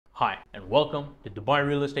Hi, and welcome to Dubai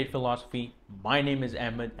Real Estate Philosophy. My name is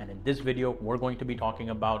Ahmed, and in this video, we're going to be talking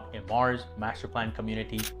about EMAAR's master plan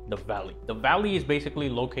community, The Valley. The Valley is basically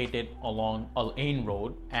located along Al Ain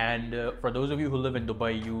Road. And for those of you who live in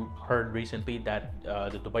Dubai, you heard recently that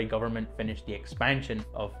the Dubai government finished the expansion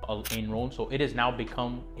of Al Ain Road. So it has now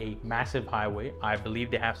become a massive highway. I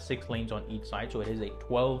believe they have 6 lanes on each side. So it is a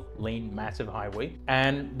 12-lane massive highway.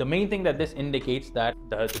 And the main thing that this indicates that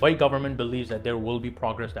the Dubai government believes that there will be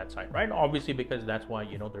progress that side, right? Obviously, because that's why,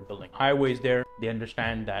 they're building highways there. They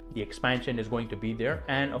understand that the expansion is going to be there.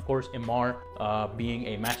 And of course, EMAAR, being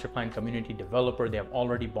a master plan community developer, they have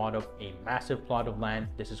already bought up a massive plot of land.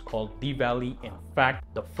 This is called The Valley. In fact,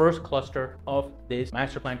 the first cluster of this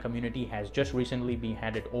master plan community has just recently been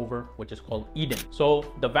handed over, which is called Eden.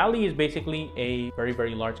 So The Valley is basically a very,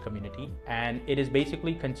 very large community, and it is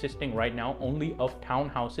basically consisting right now only of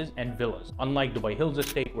townhouses and villas. Unlike Dubai Hills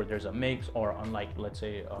Estate, where there's a mix, or unlike, let's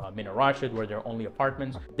say, EMAAR Rashid, where there are only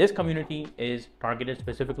apartments, this community is targeted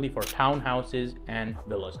specifically for townhouses and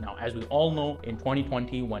villas. Now, as we all know, in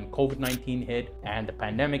 2020, when COVID-19 hit and the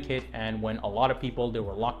pandemic hit, and when a lot of people, they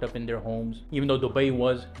were locked up in their homes, even though Dubai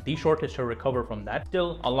was the shortest to recover from that,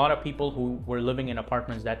 still a lot of people who were living in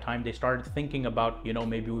apartments that time, they started thinking about,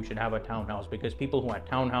 maybe we should have a townhouse, because people who had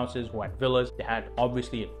townhouses, who had villas, they had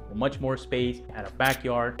obviously much more space, they had a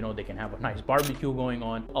backyard, they can have a nice barbecue going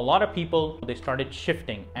on. A lot of people, they started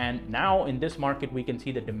shifting, and now in this market, we can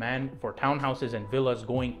see the demand for townhouses and villas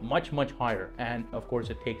going much, much higher. And of course,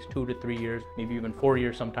 it takes 2 to 3 years, maybe even 4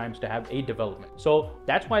 years sometimes, to have a development. So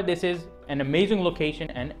that's why this is an amazing location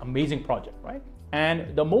and amazing project, right?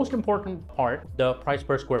 And the most important part, the price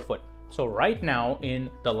per square foot. So right now, in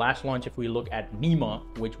the last launch, if we look at Nima,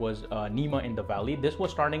 which was Nima in the Valley, this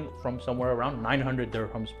was starting from somewhere around 900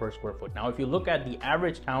 dirhams per square foot. Now, if you look at the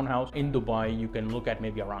average townhouse in Dubai, you can look at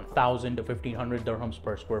maybe around 1,000 to 1,500 dirhams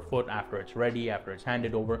per square foot after it's ready, after it's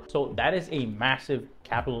handed over. So that is a massive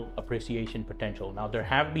capital appreciation potential. Now, there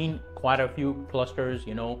have been quite a few clusters,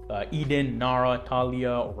 Eden, Nara, Talia,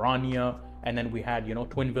 Orania. And then we had,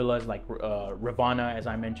 twin villas like Ravana, as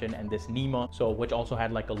I mentioned, and this Nima, so which also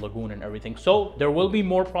had like a lagoon and everything. So there will be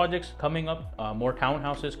more projects coming up, more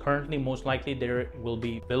townhouses. Currently, most likely there will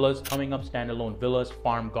be villas coming up, standalone villas,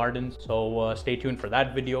 farm gardens. So stay tuned for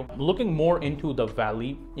that video. Looking more into the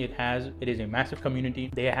Valley, it is a massive community.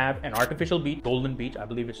 They have an artificial beach, Golden Beach. I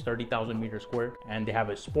believe it's 30,000 meters square, and they have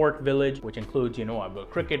a sport village, which includes, a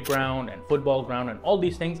cricket ground and football ground and all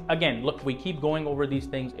these things. Again, look, we keep going over these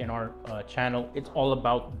things in our channel. It's all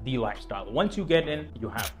about the lifestyle. Once you get in, you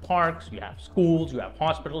have parks, you have schools, you have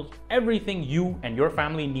hospitals, everything you and your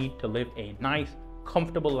family need to live a nice,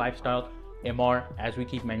 comfortable lifestyle. EMAAR, as we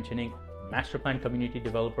keep mentioning, master plan community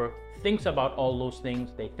developer, thinks about all those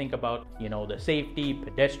things. They think about, the safety,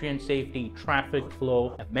 pedestrian safety, traffic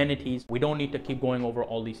flow, amenities. We don't need to keep going over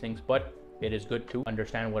all these things, but it is good to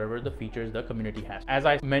understand whatever the features the community has. As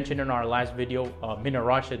I mentioned in our last video, EMAAR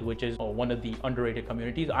Rashid, which is one of the underrated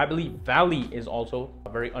communities, I believe Valley is also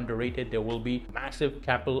very underrated. There will be massive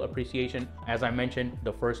capital appreciation. As I mentioned,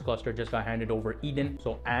 the first cluster just got handed over, Eden.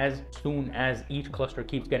 So as soon as each cluster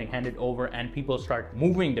keeps getting handed over and people start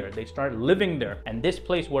moving there, they start living there. And this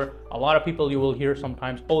place where a lot of people, you will hear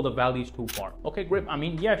sometimes, oh, the Valley is too far. Okay, great. I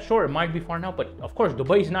mean, yeah, sure, it might be far now, but of course,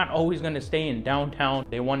 Dubai is not always going to stay in downtown.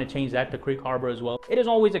 They want to change that to Creek Harbor as well. It is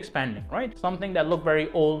always expanding, right? Something that looked very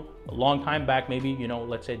old a long time back, maybe,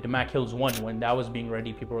 let's say Damac Hills 1, when that was being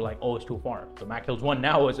ready, people were like, oh, it's too far. Damac Hills 1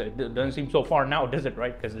 now it doesn't seem so far now, does it,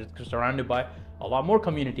 right? Because it's surrounded by a lot more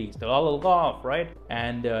communities, the Al Ghaf, right?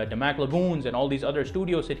 And Damac Lagoons and all these other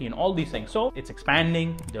Studio City and all these things. So it's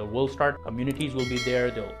expanding. Communities will be there.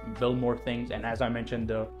 They'll build more things. And as I mentioned,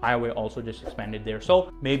 the highway also just expanded there.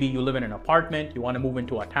 So maybe you live in an apartment, you want to move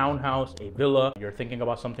into a townhouse, a villa, you're thinking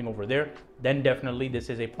about something over there, then definitely this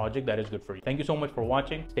is a project that is good for you. Thank you so much for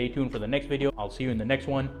watching. Stay tuned for the next video. I'll see you in the next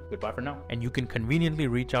one. Goodbye for now. And you can conveniently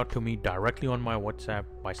reach out to me directly on my WhatsApp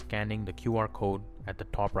by scanning the QR code at the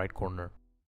top right corner.